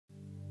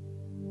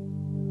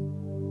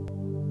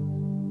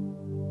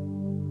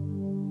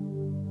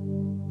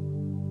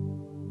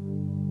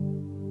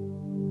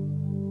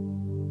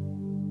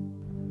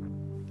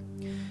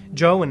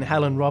Joe and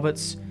Helen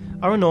Roberts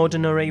are an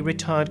ordinary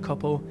retired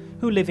couple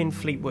who live in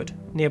Fleetwood,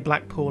 near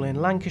Blackpool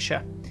in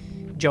Lancashire.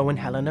 Joe and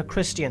Helen are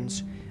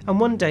Christians, and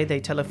one day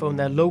they telephoned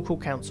their local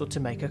council to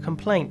make a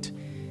complaint.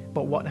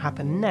 But what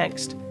happened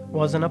next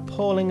was an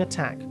appalling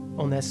attack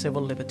on their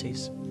civil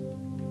liberties.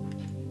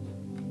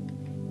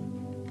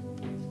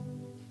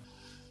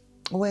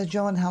 We're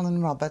Joe and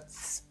Helen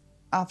Roberts.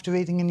 After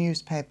reading a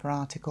newspaper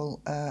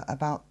article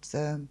about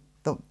the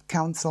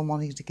council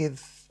wanting to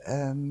give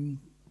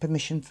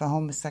permission for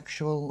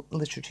homosexual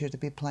literature to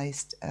be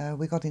placed,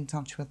 we got in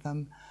touch with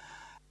them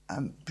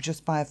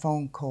just by a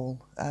phone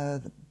call.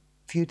 A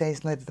few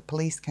days later, the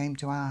police came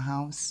to our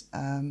house.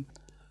 Well,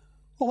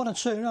 when I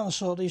turned around, I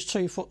saw these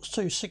two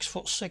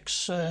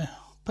 6'6"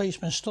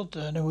 policemen stood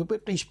there, and they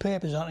whipped these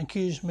papers out and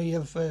accused me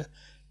of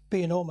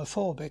being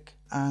homophobic.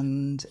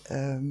 And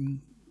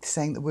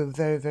saying that we were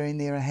very, very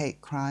near a hate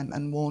crime,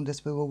 and warned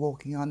us we were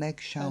walking on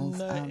eggshells.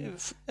 And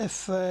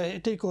if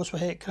it did go to a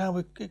hate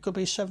crime, it could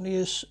be 7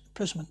 years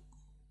imprisonment.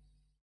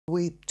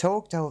 We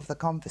talked over the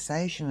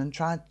conversation and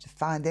tried to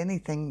find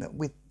anything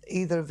that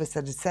either of us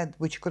had said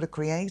which could have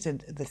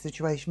created the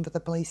situation for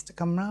the police to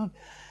come round.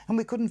 And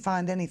we couldn't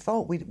find any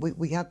fault.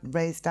 We hadn't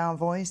raised our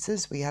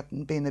voices, we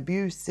hadn't been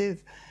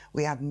abusive,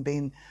 we hadn't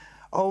been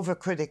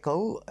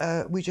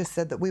overcritical. We just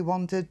said that we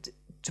wanted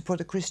to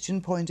put a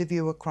Christian point of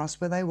view across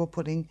where they were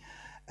putting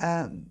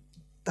the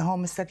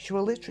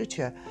homosexual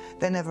literature.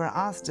 They never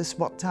asked us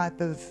what type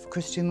of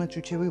Christian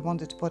literature we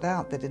wanted to put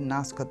out. They didn't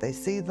ask could they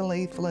see the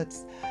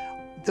leaflets.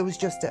 There was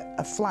just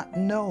a flat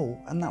no,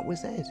 and that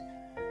was it,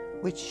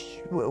 which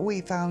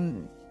we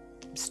found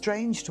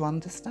strange to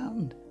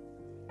understand.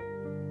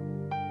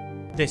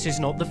 This is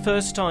not the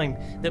first time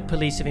that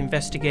police have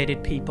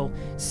investigated people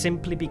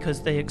simply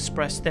because they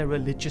express their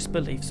religious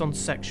beliefs on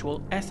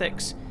sexual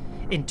ethics.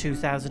 In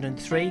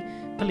 2003,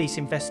 police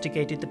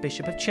investigated the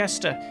Bishop of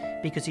Chester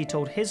because he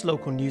told his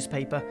local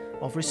newspaper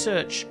of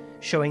research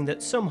showing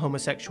that some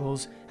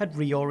homosexuals had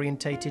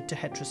reorientated to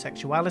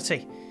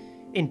heterosexuality.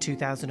 In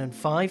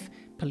 2005,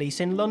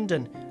 police in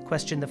London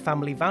questioned the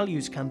family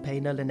values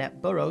campaigner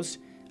Lynette Burrows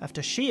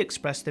after she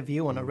expressed the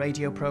view on a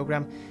radio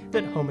programme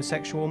that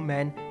homosexual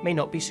men may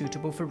not be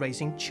suitable for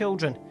raising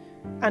children.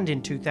 And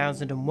in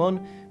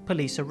 2001,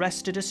 police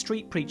arrested a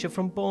street preacher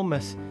from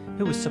Bournemouth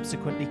who was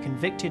subsequently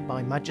convicted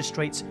by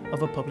magistrates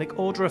of a public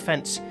order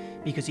offence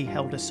because he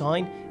held a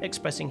sign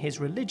expressing his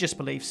religious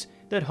beliefs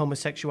that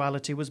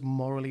homosexuality was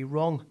morally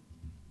wrong.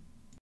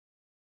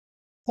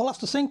 Well,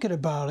 after thinking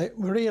about it,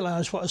 we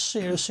realised what a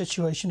serious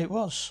situation it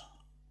was.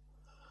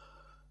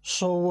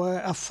 So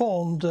I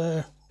phoned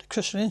the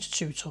Christian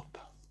Institute up.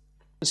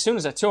 As soon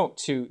as I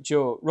talked to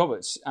Joe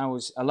Roberts, I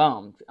was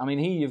alarmed. I mean,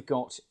 here you've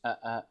got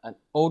an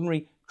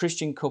ordinary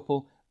Christian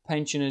couple,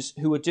 pensioners,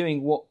 who are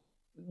doing what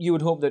you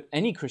would hope that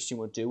any Christian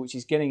would do, which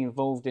is getting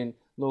involved in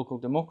local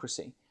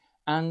democracy.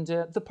 And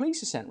the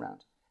police are sent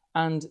round.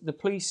 And the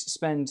police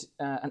spend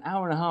an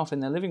hour and a half in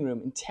their living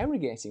room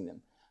interrogating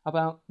them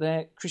about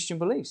their Christian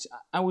beliefs.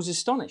 I was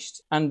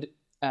astonished. And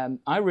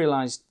I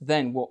realised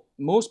then what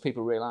most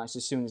people realised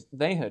as soon as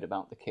they heard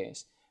about the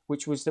case,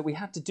 which was that we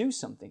had to do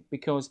something,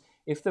 because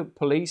if the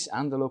police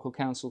and the local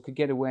council could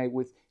get away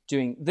with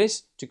doing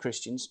this to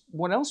Christians,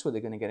 what else were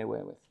they going to get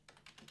away with?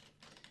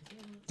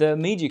 The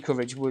media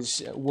coverage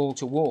was wall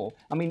to wall.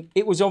 I mean,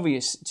 it was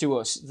obvious to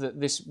us that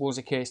this was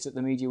a case that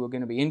the media were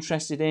going to be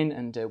interested in,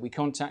 and we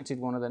contacted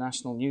one of the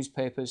national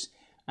newspapers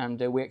and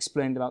we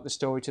explained about the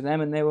story to them,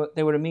 and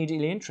they were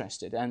immediately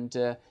interested,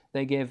 and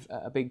they gave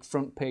a big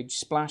front page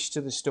splash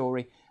to the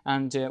story,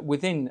 and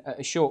within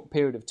a short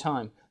period of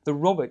time, the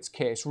Roberts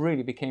case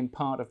really became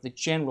part of the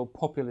general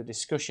popular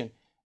discussion.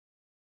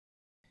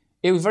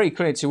 It was very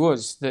clear to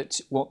us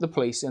that what the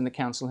police and the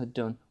council had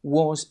done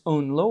was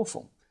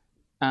unlawful.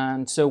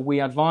 And so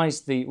we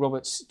advised the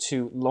Roberts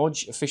to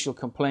lodge official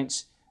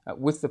complaints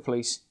with the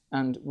police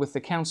and with the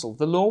council.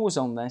 The law was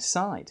on their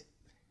side.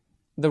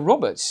 The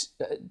Roberts,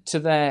 to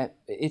their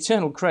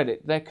eternal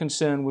credit, their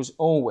concern was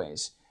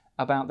always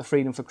about the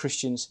freedom for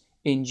Christians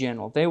in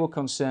general. They were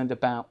concerned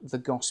about the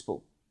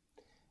gospel.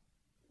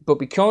 But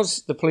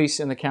because the police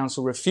and the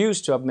council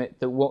refused to admit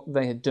that what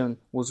they had done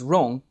was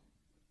wrong,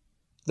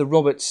 the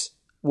Roberts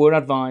were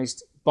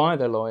advised by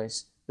their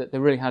lawyers that they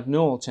really had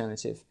no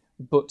alternative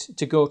but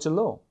to go to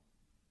law.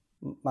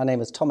 My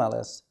name is Tom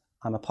Ellis.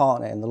 I'm a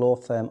partner in the law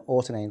firm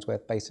Orton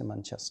Ainsworth based in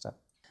Manchester.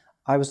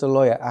 I was the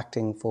lawyer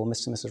acting for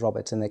Mr. and Mrs.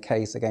 Roberts in their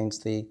case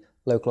against the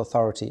local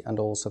authority and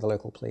also the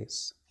local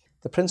police.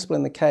 The principle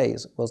in the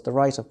case was the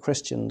right of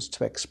Christians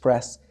to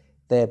express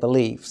their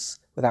beliefs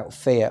without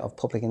fear of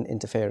public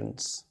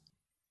interference.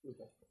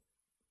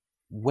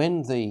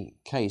 When the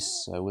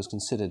case was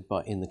considered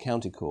in the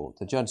county court,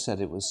 the judge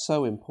said it was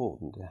so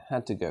important it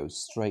had to go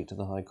straight to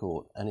the High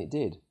Court, and it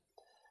did.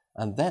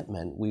 And that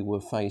meant we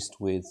were faced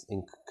with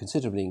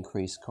considerably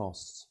increased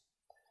costs.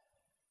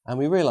 And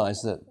we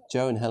realised that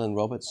Joe and Helen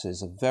Roberts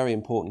is a very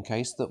important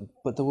case,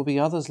 but there will be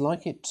others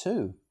like it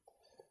too.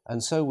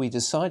 And so we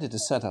decided to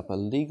set up a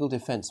legal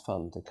defence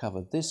fund to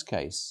cover this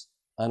case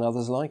and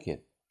others like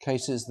it,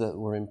 cases that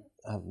were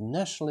of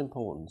national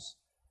importance.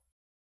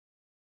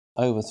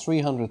 Over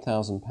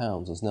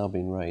 £300,000 has now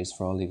been raised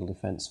for our Legal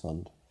Defence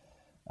Fund,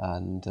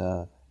 and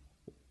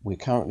we're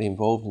currently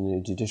involved in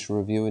a judicial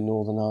review in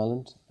Northern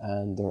Ireland,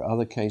 and there are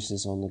other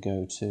cases on the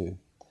go too.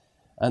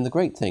 And the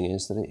great thing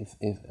is that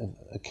if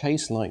a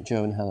case like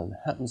Joe and Helen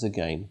happens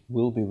again,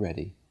 we'll be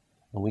ready,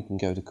 and we can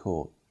go to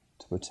court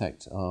to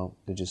protect our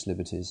religious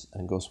liberties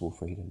and gospel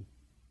freedom.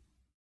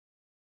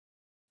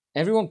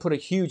 Everyone put a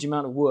huge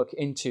amount of work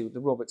into the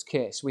Roberts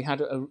case. We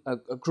had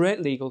a great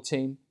legal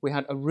team, we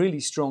had a really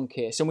strong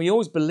case, and we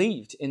always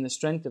believed in the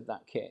strength of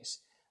that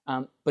case.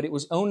 But it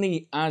was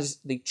only as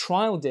the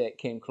trial date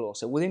came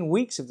closer, within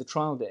weeks of the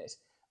trial date,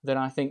 that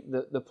I think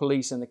that the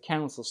police and the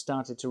council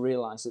started to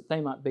realise that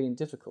they might be in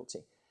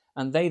difficulty.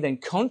 And they then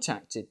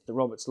contacted the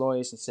Roberts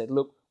lawyers and said,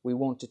 look, we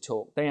want to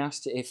talk. They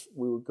asked if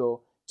we would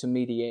go to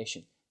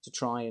mediation to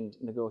try and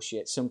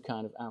negotiate some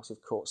kind of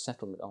out-of-court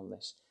settlement on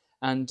this.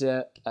 And,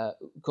 of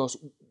course,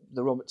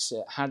 the Roberts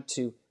had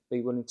to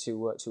be willing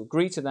to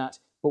agree to that,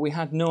 but we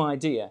had no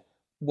idea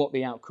what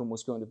the outcome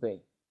was going to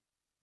be.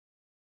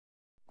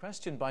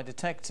 Questioned by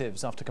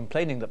detectives after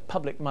complaining that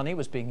public money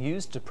was being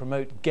used to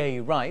promote gay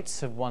rights,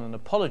 have won an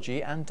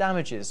apology and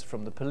damages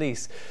from the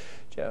police.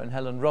 Joe and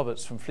Helen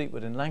Roberts from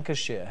Fleetwood in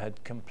Lancashire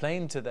had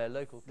complained to their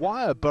local...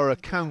 Wyre Borough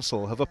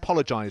Council have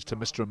apologised to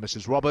Mr and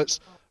Mrs Roberts,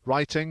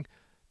 writing,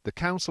 "The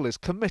council is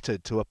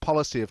committed to a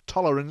policy of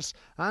tolerance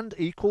and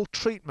equal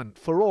treatment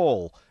for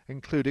all,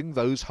 including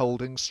those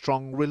holding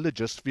strong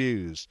religious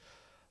views."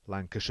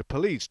 Lancashire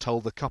Police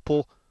told the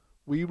couple,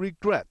 "We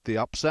regret the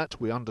upset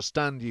we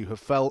understand you have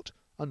felt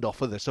and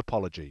offer this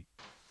apology."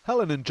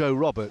 Helen and Joe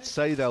Roberts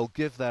say they'll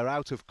give their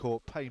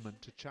out-of-court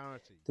payment to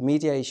charity. The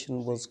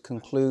mediation was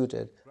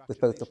concluded with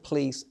both the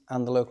police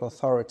and the local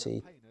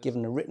authority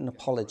giving a written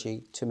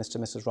apology to Mr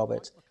and Mrs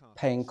Roberts,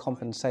 paying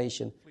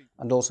compensation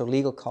and also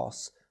legal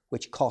costs,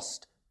 which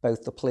cost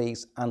both the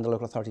police and the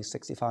local authority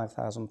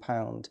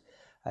 £65,000.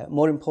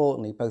 More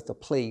importantly, both the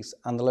police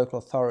and the local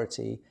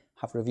authority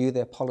have reviewed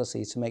their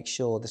policies to make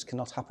sure this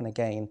cannot happen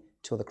again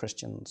to other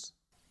Christians.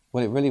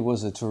 Well, it really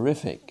was a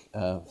terrific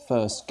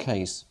first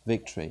case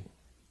victory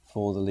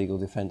for the Legal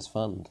Defence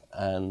Fund,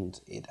 and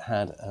it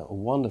had a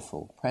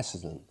wonderful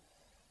precedent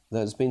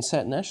that has been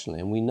set nationally,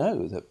 and we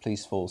know that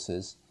police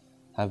forces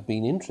have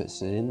been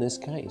interested in this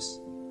case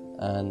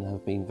and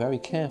have been very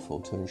careful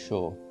to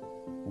ensure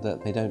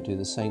that they don't do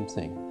the same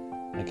thing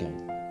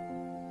again.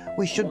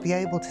 We should be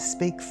able to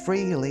speak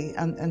freely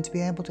and to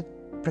be able to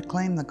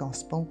proclaim the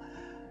gospel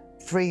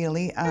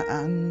freely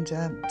and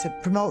to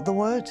promote the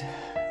word.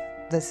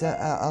 There's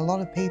a lot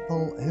of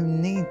people who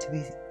need to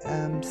be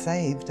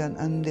saved,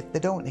 and if they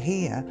don't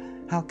hear,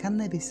 how can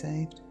they be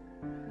saved?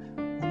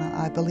 And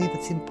I believe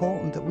it's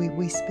important that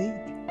we speak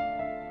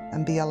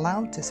and be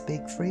allowed to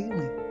speak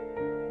freely.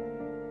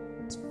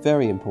 It's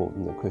very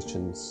important that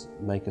Christians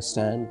make a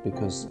stand,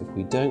 because if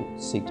we don't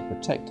seek to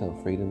protect our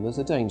freedom, there's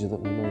a danger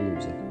that we may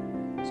lose it.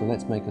 So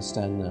let's make a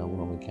stand now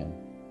while we can.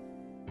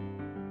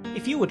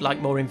 If you would like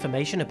more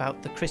information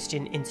about the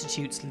Christian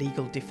Institute's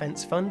Legal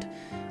Defence Fund,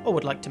 or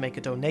would like to make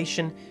a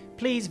donation,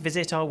 please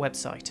visit our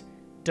website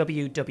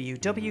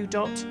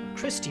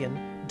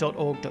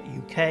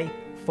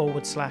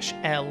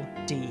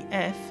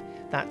www.christian.org.uk/LDF,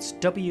 that's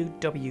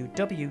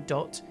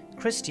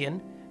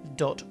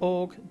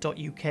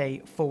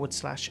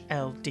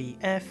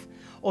www.christian.org.uk/LDF,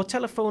 or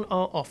telephone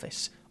our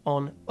office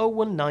on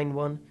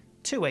 0191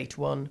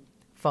 281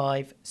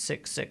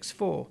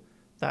 5664,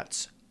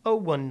 that's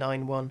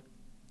 0191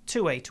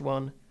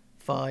 281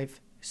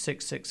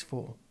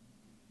 5664.